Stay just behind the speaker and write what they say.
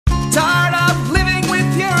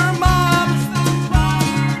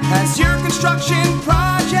construction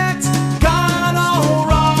project gone all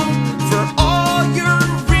wrong for all your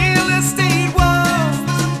real estate woes.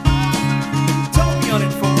 Don't be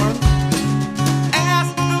uninformed.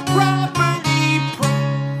 Ask the property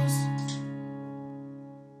pros.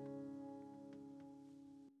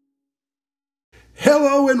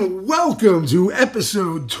 Hello and welcome to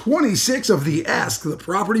episode 26 of the Ask the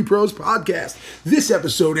Property Pros podcast. This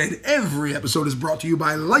episode and every episode is brought to you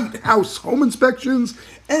by Lighthouse Home Inspections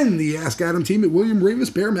and the Ask Adam team at William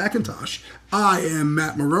Ravis Bear McIntosh. I am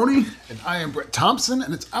Matt Maroney. And I am Brett Thompson,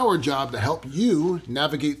 and it's our job to help you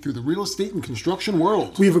navigate through the real estate and construction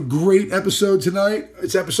world. We have a great episode tonight.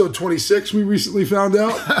 It's episode 26, we recently found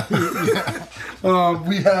out.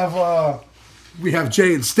 We have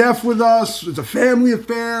Jay and Steph with us. It's a family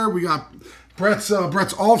affair. We got Brett's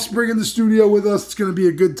offspring in the studio with us. It's going to be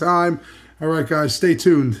a good time. All right, guys, stay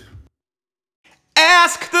tuned.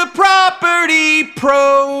 Ask the property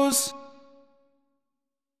pros.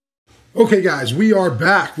 Okay, guys, we are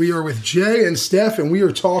back. We are with Jay and Steph, and we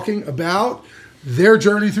are talking about their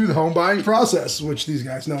journey through the home buying process, which these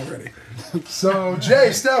guys know already. So,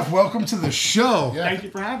 Jay, Steph, welcome to the show. Yeah. Thank you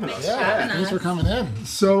for having us. Thanks for coming in.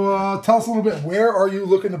 So, tell us a little bit. Where are you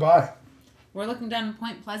looking to buy? We're looking down in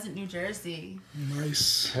Point Pleasant, New Jersey.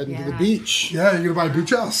 Nice. Heading to the Yeah. beach. Yeah, you're going to buy a beach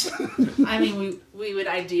house. I mean, we would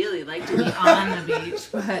ideally like to be on the beach,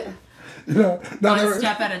 but Not one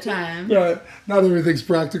step at a time. not everything's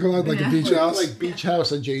practical. I'd like a Yeah. beach house. Like beach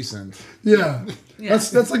house adjacent. Yeah. Yeah.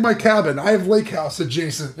 That's like my cabin. I have lake house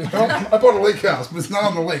adjacent. You know? I bought a lake house, but it's not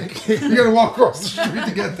on the lake. You got to walk across the street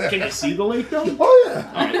to get there. Can you see the lake though? Oh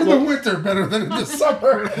yeah, right, in well- the winter better than in the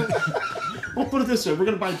summer. We'll put it this way: we're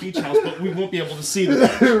gonna buy a beach house, but we won't be able to see the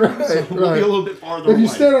lake. Right, So we'll right. be a little bit farther If you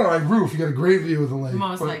away. stand on my roof, you got a great view of the lake.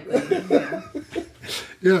 Most But- likely. Yeah.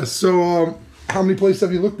 Yeah. So, how many places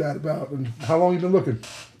have you looked at about, and how long have you been looking?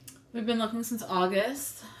 We've been looking since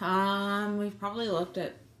August. We've probably looked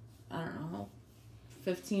at, I don't know,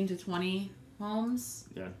 15 to 20 homes.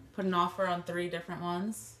 Yeah. Put an offer on 3 different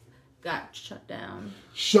ones. Got shut down.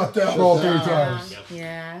 Shut down all down. 3 times.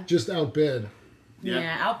 Yeah. Just outbid. Yeah.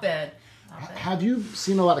 Yeah, outbid. Have you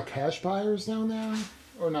seen a lot of cash buyers down there?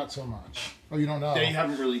 Or not so much? Oh, you don't know? They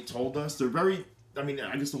haven't really told us. They're very. I mean,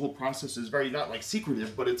 I guess the whole process is very not like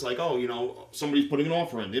secretive, but it's like, oh, you know, somebody's putting an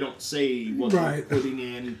offer in. They don't say what Right. they're putting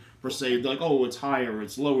in per se. They're like, oh, it's higher,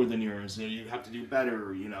 it's lower than yours. You have to do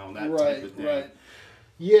better. You know, that type of thing.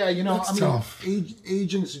 Yeah, you know, That's I mean, tough.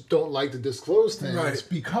 agents don't like to disclose things Right.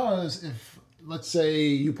 because if, let's say,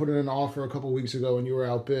 you put in an offer a couple weeks ago and you were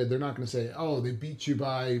outbid, they're not going to say, oh, they beat you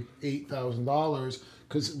by $8,000,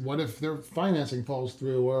 because what if their financing falls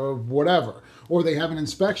through or whatever? Or they have an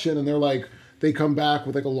inspection and they're like, they come back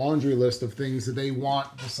with like a laundry list of things that they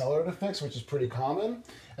want the seller to fix, which is pretty common.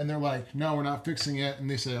 And they're like, no, we're not fixing it. And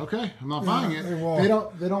they say, okay, I'm not buying it. they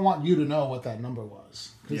won't. They don't want you to know what that number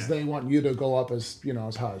was, because Yeah. they want you to go up as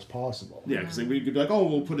high as possible. Yeah, because we could be like, oh,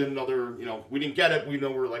 we'll put in another, you know, we didn't get it. We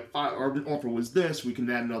know we're like, our offer was this. We can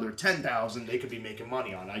add another 10,000. They could be making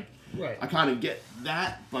money on. I kind of get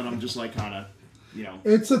that, but I'm just like kind of, you know,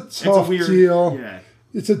 It's a tough weird deal. Yeah,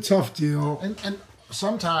 It's a tough deal. And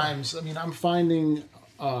sometimes, I mean, I'm finding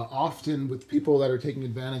often with people that are taking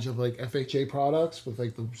advantage of like FHA products with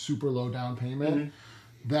like the super low down payment,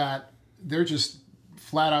 that they're just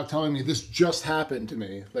flat out telling me, this just happened to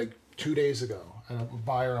me like 2 days ago. And a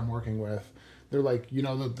buyer I'm working with, they're like, you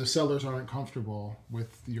know, the sellers aren't comfortable with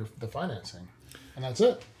the financing, and that's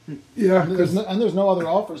it. Yeah, And there's no other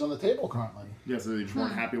offers on the table currently. yeah. So they just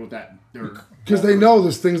weren't happy with that. because they know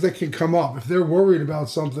there's things that can come up. If they're worried about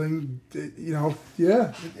something,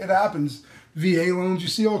 it happens. VA loans, you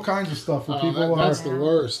see all kinds of stuff where people That's are the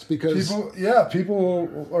worst, because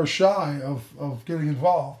people are shy of getting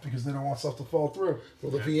involved because they don't want stuff to fall through.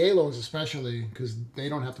 well, the VA loans especially, because they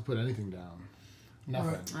don't have to put anything down, nothing,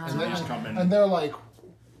 Right. They just come in. and they're like,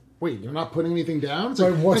 "Wait, you're not putting anything down?" It's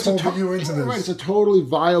Right, what's it's a holding you into this? Right, it's a totally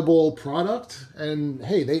viable product, and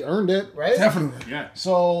hey, they earned it, right? Definitely. Yeah.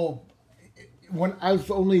 So, when I've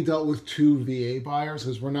only dealt with 2 VA buyers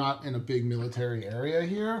because we're not in a big military area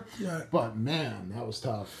here, Yeah. but man, that was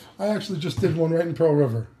tough. I actually just did one right in Pearl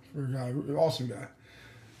River for a guy, awesome guy.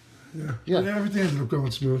 Yeah. And everything ended up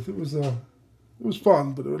going smooth. It was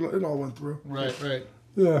fun, but it all went through. Right.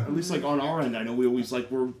 Yeah. At least like on our end, I know we always like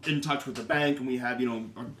we're in touch with the bank and we have, you know,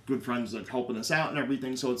 our good friends like helping us out and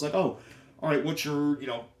everything. So it's like, oh, all right, what's your, you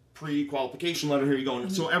know, pre-qualification letter. Here you go.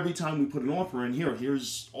 And so every time we put an offer in,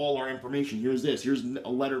 here's all our information. Here's this. Here's a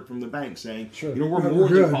letter from the bank saying, Sure. you know, we're more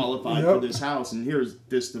than qualified for this house, and here's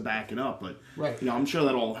this to back it up. But you know, I'm sure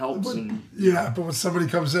that all helps. But when somebody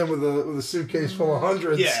comes in with a suitcase full of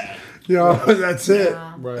hundreds, yeah, you know, that's it.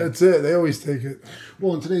 Right. That's it. They always take it.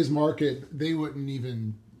 Well, in today's market, they wouldn't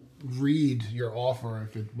even read your offer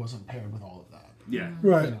if it wasn't paired with all of that. yeah,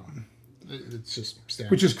 Right. You know, it's just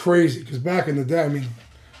standard. Which is crazy because back in the day, I mean,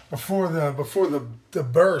 before the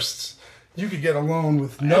bursts, you could get a loan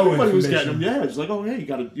with no everybody was information. getting them. Yeah, it's like, oh, hey,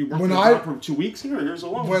 you work When for 2 weeks here. Here's a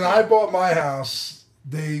loan. When I bought my house,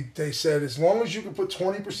 they said as long as you can put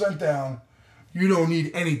 20% down, you don't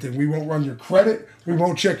need anything. We won't run your credit. We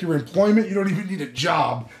won't check your employment. You don't even need a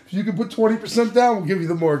job. If you can put 20% down, we'll give you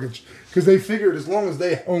the mortgage. Because they figured as long as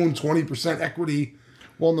they own 20% equity,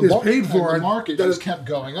 well, is paid for. The market just kept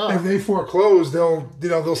going up. If they foreclose, they'll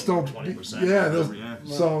still 20%. yeah.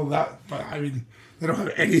 So that, but I mean, they don't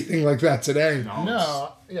have anything like that today.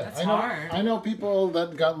 No, yeah, That's hard. I know people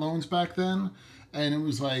that got loans back then, and it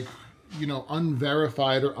was like, you know,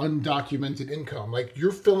 unverified or undocumented income. Like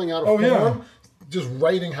you're filling out a form, just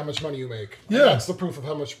writing how much money you make. And that's the proof of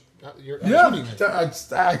how much you're making.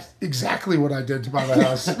 That's exactly what I did to buy the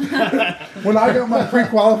house. When I got my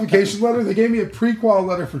pre-qualification letter, they gave me a pre-qual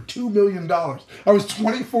letter for $2 million. I was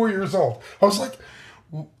 24 years old. I was like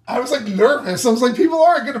nervous. I was like, people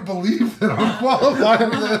aren't going to believe that I'm qualified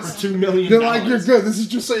for this. $2 million. They're like, you're good. This is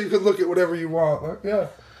just so you can look at whatever you want. Like, yeah.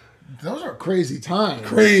 Those are crazy times.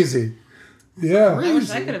 Crazy. Yeah. I wish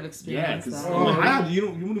I could have experienced because that. you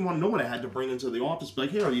wouldn't want to know what I had to bring into the office. But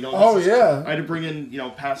like, here, you know. I had to bring in, you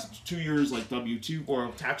know, past 2 years like W-2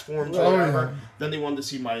 or tax forms or whatever. Yeah. Then they wanted to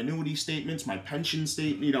see my annuity statements, my pension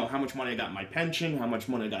statement. You know, how much money I got in my pension, how much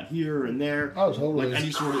money I got here and there. Oh, totally. Like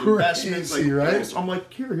any sort of investments. Like, right? So I'm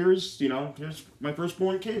like, here's my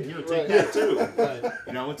firstborn kid. Here, take that too. Right.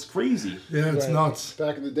 You know, it's crazy. Yeah, it's nuts.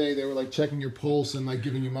 Back in the day, they were like checking your pulse and like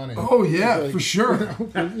giving you money. Oh yeah, like, for sure.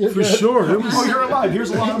 For sure. Oh, you're alive. Here's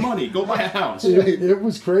a lot of money. Go buy a house. It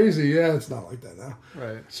was crazy. Yeah, it's not like that now.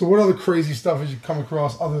 Right. So what other crazy stuff have you come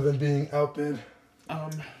across other than being outbid? Well,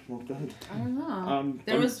 go ahead. I don't know.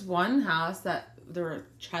 There was one house that there were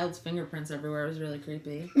child's fingerprints everywhere. It was really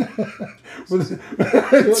creepy. Two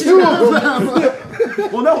of them.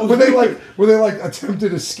 Well, no. Were they like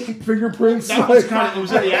attempted escape fingerprints? That was kind of, it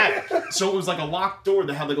was in the attic. So it was like a locked door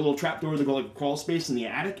that had like a little trap door that go like a crawl space in the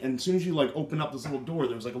attic. And as soon as you like open up this little door,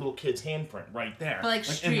 there was like a little kid's handprint right there. But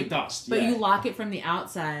like in the dust. But you lock it from the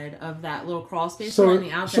outside of that little crawl space. So, on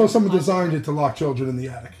the outside so someone designed it to lock children in the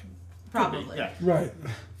attic. Probably. Yeah. Right.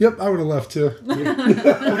 Yep, I would have left too. Well,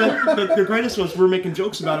 the greatest was we were making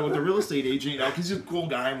jokes about it with the real estate agent, you know, because he's a cool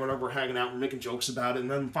guy and whatever, we're hanging out, we're making jokes about it.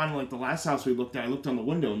 And then finally, like the last house we looked at, I looked on the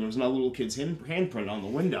window and there was another little kid's handprint on the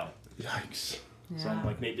window. Yikes. So I'm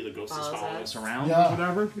like, maybe the ghost is following us around or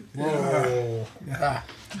whatever. Whoa. Yeah.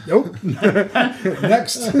 Nope.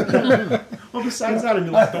 Next. Well, besides that, I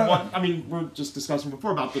mean, like the one, I mean, we were just discussing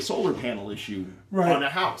before about the solar panel issue on a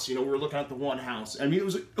house. You know, we were looking at the one house. I mean, it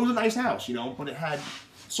was a nice house, you know, but it had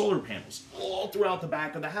solar panels all throughout the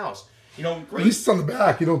back of the house. You know, great. At least it's on the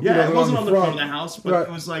back. You don't. Yeah, it wasn't on the front of the house, but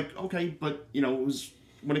it was like, okay, but you know, it was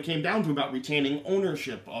when it came down to about retaining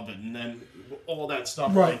ownership of it, and then all that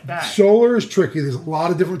stuff like that. Solar is tricky. There's a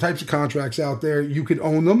lot of different types of contracts out there. You could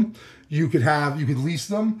own them. You could lease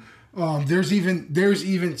them. There's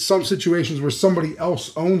even some situations where somebody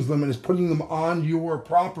else owns them and is putting them on your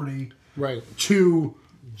property, to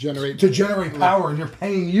generate power, and you're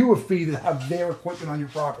paying you a fee to have their equipment on your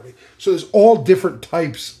property. So there's all different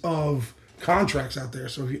types of contracts out there.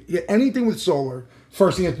 So if you get anything with solar,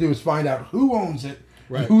 first thing you have to do is find out who owns it,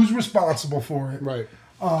 who's responsible for it. Right.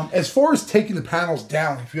 As far as taking the panels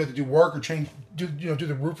down, if you have to do work or do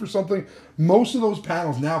the roof or something, most of those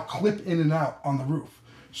panels now clip in and out on the roof.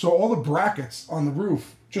 So all the brackets on the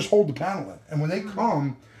roof just hold the panel in. And when they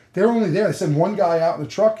come, they're only there. They send one guy out in the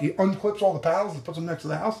truck. He unclips all the panels and puts them next to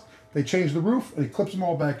the house. They change the roof and he clips them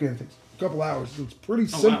all back in. It takes a couple hours. So it's pretty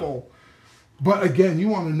simple. Wow. But again, you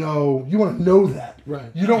want to know that.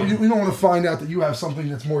 Right. You don't want to find out that you have something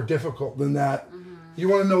that's more difficult than that. You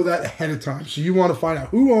want to know that ahead of time. So you want to find out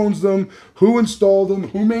who owns them, who installed them,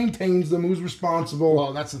 who maintains them, who's responsible.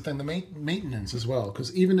 Well, that's the thing, the maintenance as well.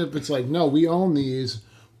 Because even if it's like, no, we own these,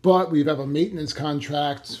 but we have a maintenance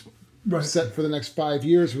contract set for the next 5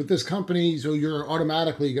 years with this company, so you're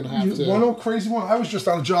automatically going to have to... One old crazy one. I was just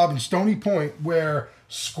on a job in Stony Point where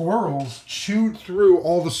squirrels chewed through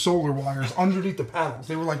all the solar wires underneath the panels.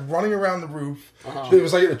 They were like running around the roof. There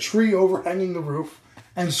was like a tree overhanging the roof.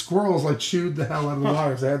 And squirrels like chewed the hell out of the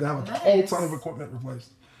wires. They had to have a whole ton of equipment replaced.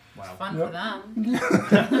 Wow. Fun for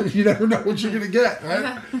them. You never know what you're gonna get,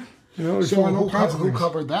 right? You know, So who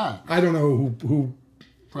covered that? I don't know who.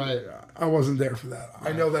 Right. I wasn't there for that.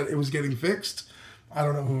 I know that it was getting fixed. I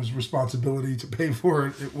don't know whose responsibility to pay for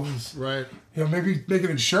it. It was, Right. you know, maybe make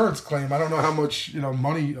an insurance claim. I don't know how much, you know,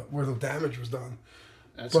 money worth of damage was done.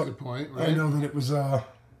 That's But a good point. Right. I know that it was a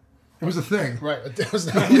thing. Right. It was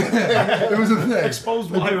not, It was a thing.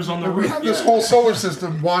 Exposed wires on the We roof. have this whole solar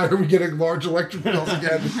system. Why are we getting large electric bills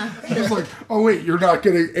again? It's like, oh wait, you're not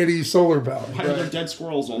getting any solar power. Why are there dead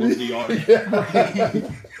squirrels all over the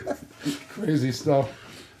yard? Crazy stuff.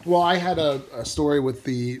 Well, I had a story with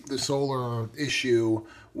the solar issue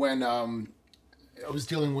when I was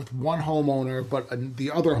dealing with one homeowner, but the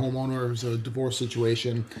other homeowner was a divorce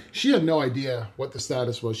situation. She had no idea what the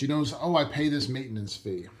status was. She knows, oh, I pay this maintenance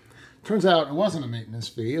fee. Turns out it wasn't a maintenance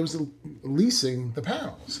fee. It was leasing the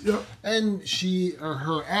panels. Yep. And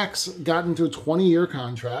her ex got into a 20-year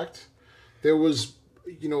contract. There was,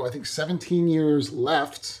 I think 17 years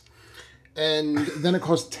left. And then it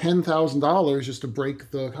cost $10,000 just to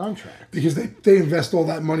break the contract. Because they invest all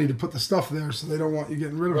that money to put the stuff there, so they don't want you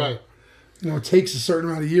getting rid of Right. it. You know, it takes a certain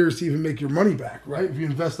amount of years to even make your money back, right? If you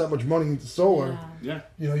invest that much money into solar, Yeah.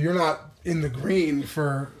 you know, you're not in the green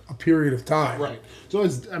for a period of time. Right. So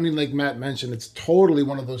like Matt mentioned, it's totally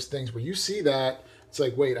one of those things where you see that, it's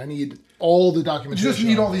like, wait, I need all the You documentation. just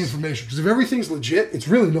need on all the this. information. Because if everything's legit, it's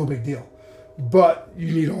really no big deal. But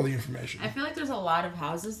you need all the information. I feel like there's a lot of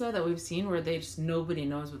houses though that we've seen where nobody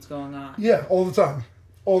knows what's going on. Yeah, all the time.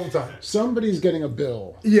 All the time. Somebody's getting a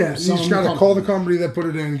bill. Yeah, you Some just got to company. call the company that put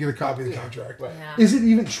it in and get a copy of the contract. Right. Yeah. Is it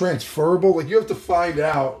even transferable? Like, you have to find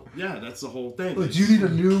out. Yeah, that's the whole thing. Like, do you need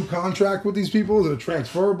a new contract with these people? Is it a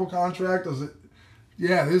transferable contract? Does it?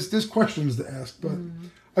 Yeah, there's questions to ask. But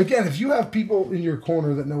again, if you have people in your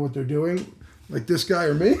corner that know what they're doing, like this guy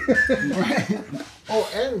or me, Oh,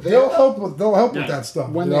 and they'll help with Yeah. that stuff.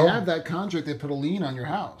 when you they know? have that contract, they put a lien on your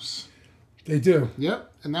house. They do.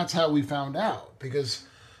 Yep. And that's how we found out because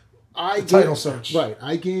Title search. Right.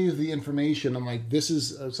 I gave the information. I'm like, it's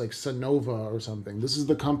like Sonova or something. This is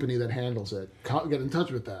the company that handles it. Get in touch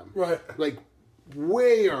with them. Right. Like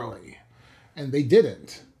way early. And they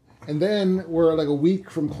didn't. And then we're like a week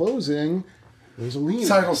from closing. There's a lien.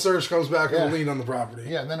 Title search comes back with Yeah. a lien on the property.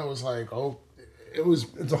 Yeah. And then it was like,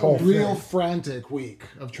 it's a whole real thing. frantic week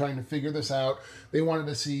of trying to figure this out. They wanted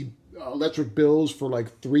to see electric bills for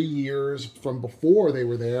like 3 years from before they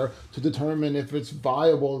were there to determine if it's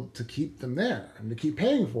viable to keep them there and to keep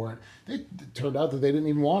paying for it. It turned out that they didn't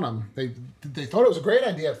even want them. They thought it was a great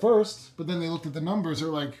idea at first, but then they looked at the numbers. They're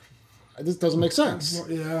like, this doesn't make sense.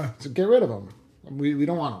 Yeah. So get rid of them. We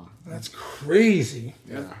don't want them. That's crazy.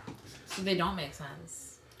 Yeah. So they don't make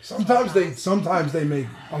sense. Sometimes they make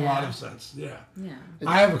a lot of sense. Yeah. Yeah.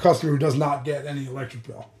 I have a customer who does not get any electric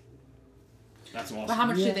bill. That's awesome. But how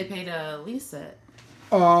much did they pay to lease it?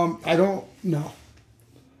 I don't know.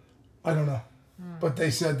 But they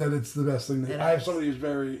said that it's the best thing. I have somebody who's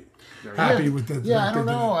very happy with that. Yeah, that I don't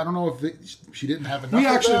they did know. it. I don't know if she didn't have enough.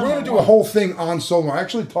 We're of them going or to do a what. whole thing on solar. I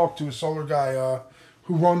actually talked to a solar guy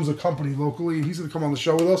who runs a company locally. He's going to come on the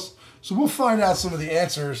show with us. So we'll find out some of the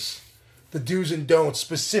answers, the do's and don'ts,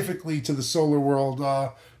 specifically to the solar world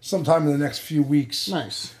sometime in the next few weeks.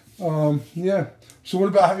 Nice. Yeah. So what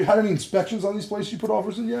about, have you had any inspections on these places you put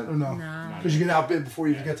offers in yet, or no? No. Because you get outbid before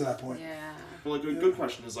you even get to that point. Yeah. Well, like, a good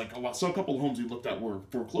question is like a couple of homes we looked at were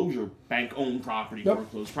foreclosure, bank-owned property, Yep.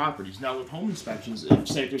 foreclosed properties. Now with home inspections, if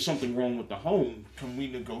there's something wrong with the home, can we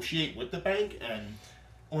negotiate with the bank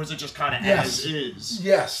or is it just kind of as is?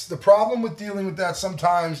 Yes. The problem with dealing with that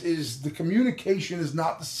sometimes is the communication is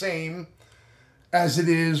not the same as it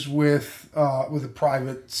is with a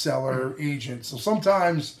private seller agent. So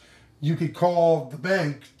sometimes you could call the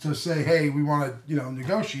bank to say, hey, we want to,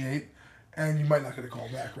 negotiate, and you might not get a call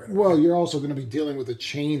back right away. Well, you're also going to be dealing with a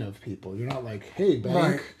chain of people. You're not like, hey,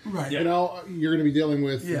 bank. Right. You know, you're going to be dealing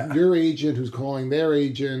with your agent who's calling their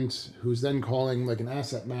agent, who's then calling like an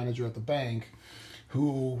asset manager at the bank,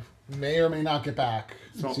 who may or may not get back.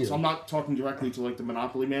 So I'm not talking directly to like the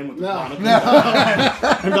Monopoly man with the No. Monopoly.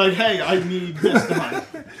 I'm like, hey, I need this done.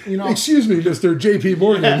 You know, Excuse me, Mr. J.P.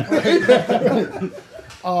 Morgan.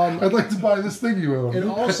 I'd like to buy this thing you own. it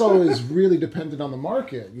also is really dependent on the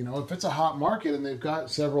market. You know, if it's a hot market and they've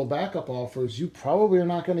got several backup offers, you probably are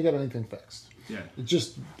not going to get anything fixed. Yeah. It's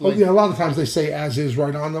just But like, yeah, a lot of times they say as is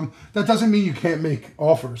right on them. That doesn't mean you can't make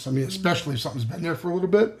offers. I mean, especially if something's been there for a little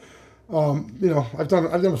bit. I've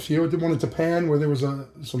done a few. I did one in Japan where there was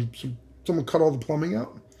someone cut all the plumbing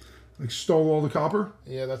out, like stole all the copper.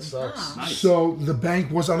 yeah, that sucks. Nice. So the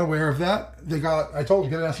bank was unaware of that. I told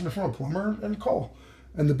them, get an estimate from a plumber and call.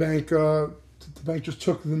 And the bank The bank just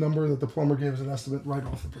took the number that the plumber gave as an estimate right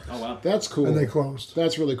off the price. Oh wow. That's cool. And they closed.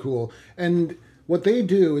 That's really cool. And what they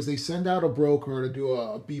do is they send out a broker to do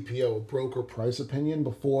a BPO, a broker price opinion,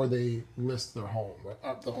 before they list their home,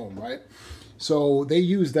 right? So they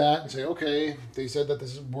use that and say, okay, they said that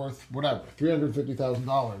this is worth whatever,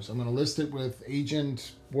 $350,000. I'm going to list it with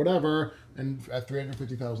agent whatever and at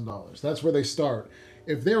 $350,000. That's where they start.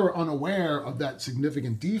 If they were unaware of that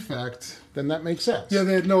significant defect, then that makes sense. Yeah,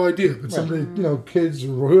 they had no idea. But somebody, kids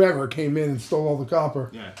or whoever came in and stole all the copper.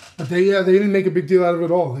 Yeah. But they didn't make a big deal out of it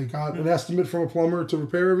at all. They got an estimate from a plumber to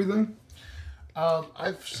repair everything.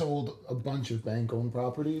 I've sold a bunch of bank-owned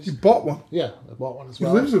properties. You bought one. Yeah, I bought one as He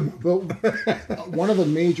well. lives in one. One of the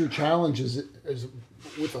major challenges is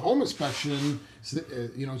with the home inspection, it's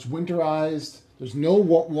winterized. There's no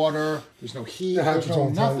water. There's no heat. There's no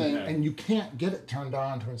nothing, and you can't get it turned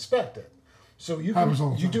on to inspect it. So you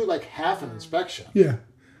do like half an inspection. Yeah.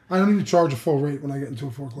 I don't need to charge a full rate when I get into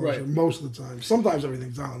a foreclosure Right. most of the time. Sometimes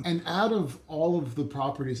everything's on. And out of all of the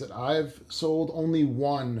properties that I've sold, only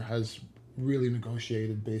one has really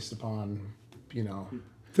negotiated based upon,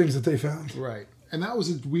 Things that they found. Right. And that was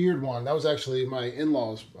a weird one. That was actually my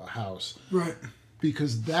in-laws' house. Right.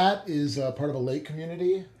 Because that is part of a lake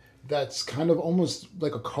community that's kind of almost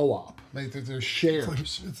like a co-op. Like there's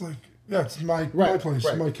shares. It's my place.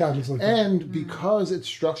 Right. My cabin's like that. And because it's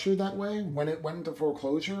structured that way, when it went into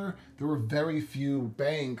foreclosure, there were very few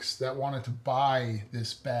banks that wanted to buy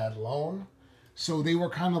this bad loan. So they were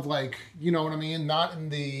kind of like, you know what I mean? Not in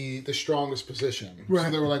the strongest position. Right.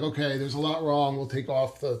 So they were like, okay, there's a lot wrong. We'll take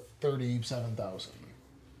off the $37,000. So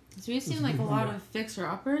we've seen like a lot of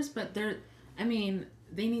fixer-uppers, but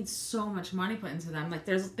they need so much money put into them. Like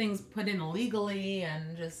there's things put in illegally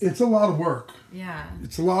and just... It's a lot of work. Yeah.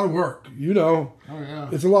 It's a lot of work. Oh, yeah.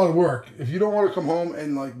 It's a lot of work. If you don't want to come home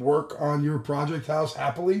and work on your project house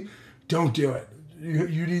happily, don't do it.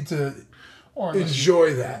 You need to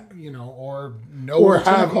enjoy that. Or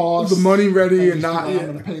have the money ready and not... I'm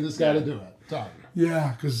going to pay this guy to do it. Done.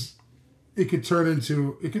 Yeah, because it could turn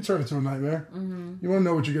into a nightmare. Mm-hmm. You want to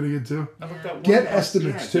know what you're going to get to? Get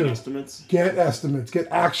estimates too. Get estimates. Get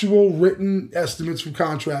actual written estimates from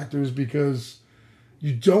contractors, because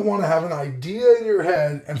you don't want to have an idea in your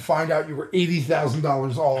head and find out you were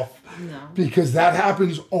 $80,000 off. No. Because that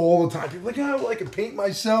happens all the time. People are like, oh, well, I can paint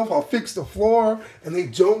myself. I'll fix the floor. And they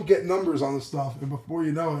don't get numbers on the stuff. And before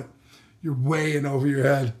you know it, you're way in over your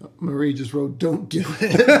head. Marie just wrote, don't do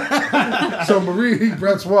it. So Marie,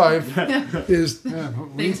 Brett's wife, is...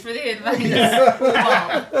 Thanks for the advice.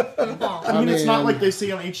 I mean, it's not like they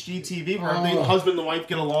see on HGTV where the husband and the wife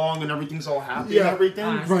get along and everything's all happy and everything.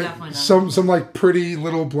 Right. Some pretty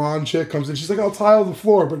little blonde chick comes in. She's like, I'll tile the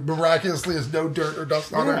floor, but miraculously there's no dirt or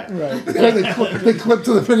dust on her. Right. they clip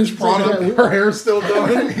to the finished product. Her hair's still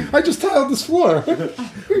done. I just tiled this floor.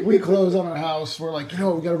 We close on our house. We're like, we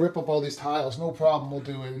got to rip up all these tiles. No problem, we'll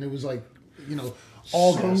do it. And it was like,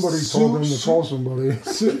 all somebody told them to call somebody.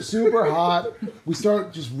 Super hot. We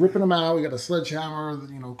start just ripping them out. We got a sledgehammer,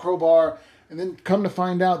 crowbar, and then come to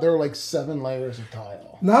find out there were like 7 layers of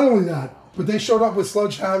tile. Not only that, but they showed up with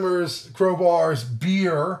sledgehammers, crowbars,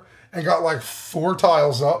 beer, and got like 4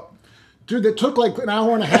 tiles up. Dude, that took like an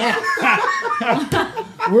hour and a half.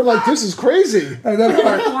 We're like, this is crazy. And then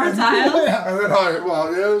more tiles?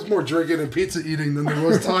 it was more drinking and pizza eating than there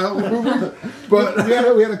was tile moving. But we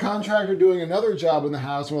had a contractor doing another job in the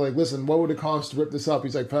house, and we're like, listen, what would it cost to rip this up?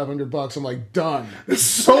 He's like, $500. I'm like, done. It's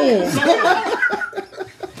sold.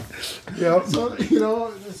 Yeah. So,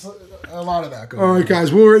 it's a lot of that going on. All right,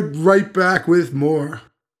 guys, we'll be right back with more.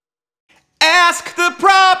 Ask the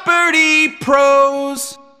Property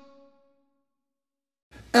Pros.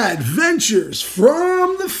 Adventures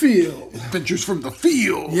from the field. Adventures from the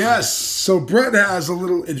field. Yes. So Brett has a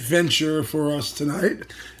little adventure for us tonight.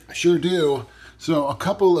 I sure do. So a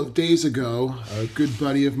couple of days ago, a good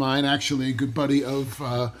buddy of mine, actually a good buddy of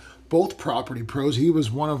both Property Pros, he was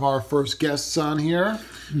one of our first guests on here.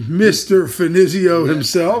 Mr. Finizio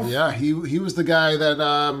himself. Yeah, he was the guy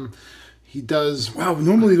that he does... Wow,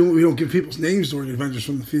 normally we don't give people's names during Adventures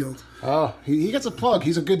from the Field. Oh, he gets a plug.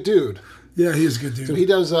 He's a good dude. Yeah, he is a good dude. So he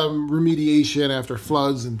does remediation after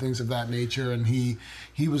floods and things of that nature, and he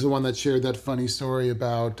was the one that shared that funny story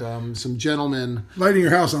about some gentlemen lighting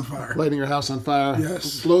your house on fire.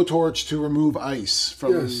 Yes. Blowtorch to remove ice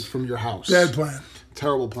from your house. Bad plan.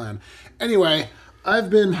 Terrible plan. Anyway, I've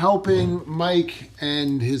been helping Mike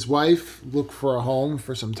and his wife look for a home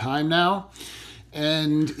for some time now,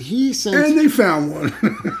 and he sent... And they found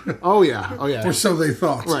one. Oh yeah. Or so they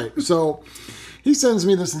thought. Right. So he sends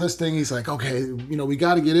me this listing. He's like, okay, we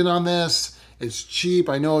got to get in on this. It's cheap.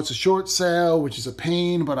 I know it's a short sale, which is a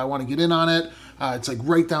pain, but I want to get in on it. It's like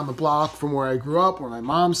right down the block from where I grew up, where my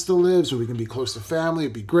mom still lives, so we can be close to family.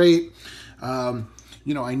 It'd be great.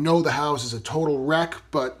 I know the house is a total wreck,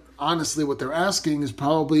 but honestly, what they're asking is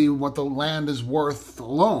probably what the land is worth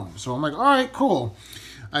alone. So I'm like, all right, cool.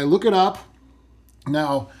 I look it up.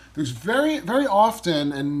 Now, there's very, very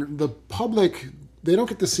often, and the public, they don't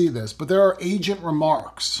get to see this, but there are agent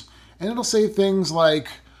remarks. And it'll say things like,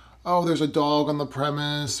 oh, there's a dog on the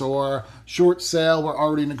premise, or short sale, we're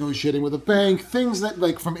already negotiating with a bank. Things that,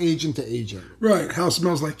 like, from agent to agent. Right. House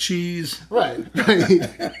smells like cheese. Right.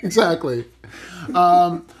 Exactly.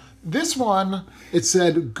 This one, it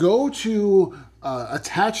said, go to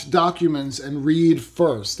attached documents and read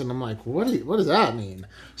first. And I'm like, what does that mean?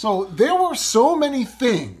 So there were so many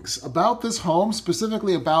things about this home,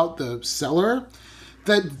 specifically about the seller,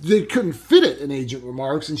 that they couldn't fit it in agent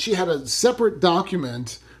remarks. And she had a separate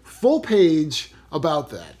document, full page, about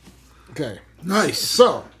that. Okay. Nice.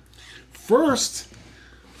 So, first,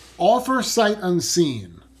 offer sight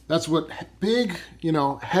unseen. That's what big,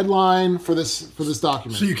 headline for this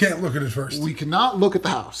document. So you can't look at it first. We cannot look at the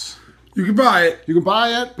house. You can buy it. You can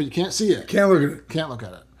buy it, but you can't see it. Can't look at it. Can't look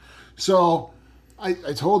at it. So I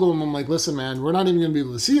told him, I'm like, listen, man, we're not even going to be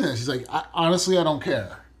able to see this. He's like, honestly, I don't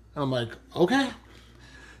care. And I'm like, okay.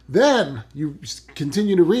 Then you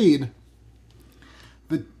continue to read.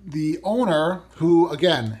 The owner, who,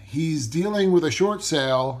 again, he's dealing with a short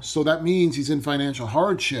sale, so that means he's in financial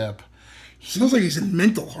hardship. Sounds like he's in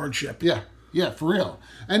mental hardship. Yeah, for real.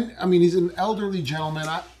 And, I mean, he's an elderly gentleman.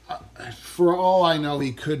 For all I know,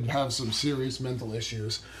 he could have some serious mental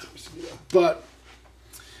issues. But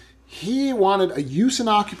he wanted a use and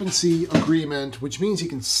occupancy agreement, which means he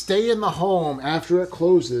can stay in the home after it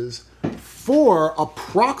closes for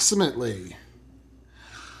approximately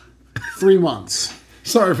 3 months.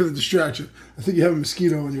 Sorry for the distraction. I think you have a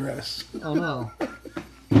mosquito in your ass. Oh, no.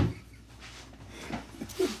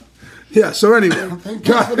 Yeah, so anyway. Thank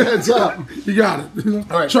God for the heads up. You got it.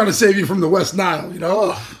 All right. Trying to save you from the West Nile,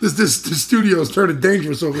 This studio is turning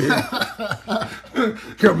dangerous over here.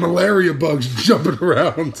 Got malaria bugs jumping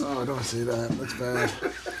around. Oh, don't say that. That's bad.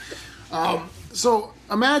 So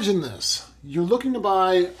imagine this. You're looking to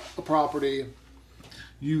buy a property.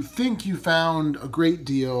 You think you found a great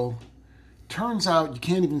deal. Turns out you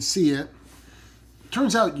can't even see it.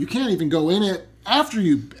 Turns out you can't even go in it after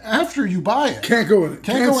you buy it. Can't go in it.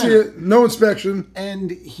 Can't see it. No inspection.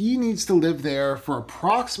 And he needs to live there for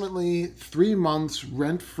approximately 3 months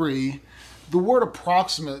rent-free. The word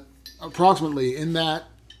approximately in that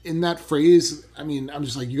phrase, I mean, I'm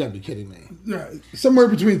just like, you gotta be kidding me. Yeah, somewhere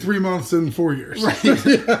between 3 months and 4 years. Right.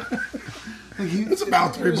 It's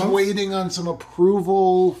about 3 months. He was waiting on some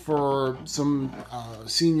approval for some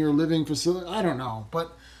senior living facility. I don't know.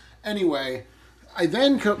 But anyway, I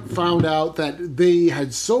then found out that they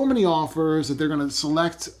had so many offers that they're going to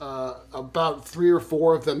select about 3 or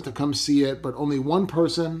 4 of them to come see it, but only one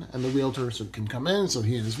person and the realtor can come in, so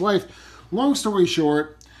he and his wife. Long story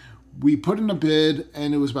short, we put in a bid,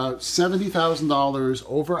 and it was about $70,000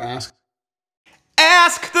 over ask.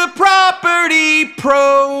 Ask the Property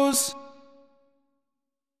Pros.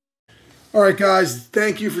 All right, guys,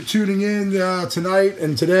 thank you for tuning in tonight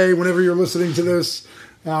and today, whenever you're listening to this.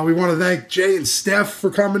 We want to thank Jay and Steph for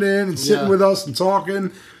coming in and sitting with us and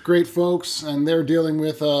talking. Great folks, and they're dealing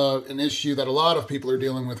with an issue that a lot of people are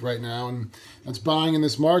dealing with right now, and that's buying in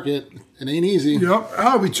this market. It ain't easy.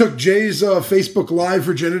 Yep. We took Jay's Facebook Live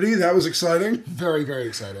virginity. That was exciting. Very, very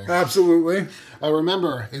exciting. Absolutely.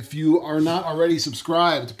 Remember, if you are not already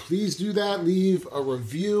subscribed, please do that. Leave a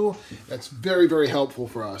review. That's very, very helpful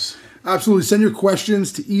for us. Absolutely. Send your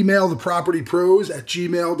questions to email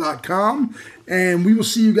thepropertypros@gmail.com. And we will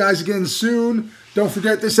see you guys again soon. Don't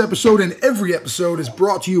forget, this episode and every episode is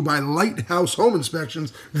brought to you by Lighthouse Home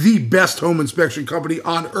Inspections, the best home inspection company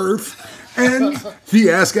on earth, and the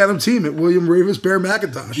Ask Adam team at William Ravis Bear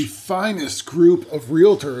McIntosh. The finest group of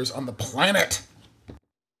realtors on the planet.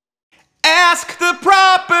 Ask the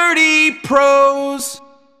Property Pros.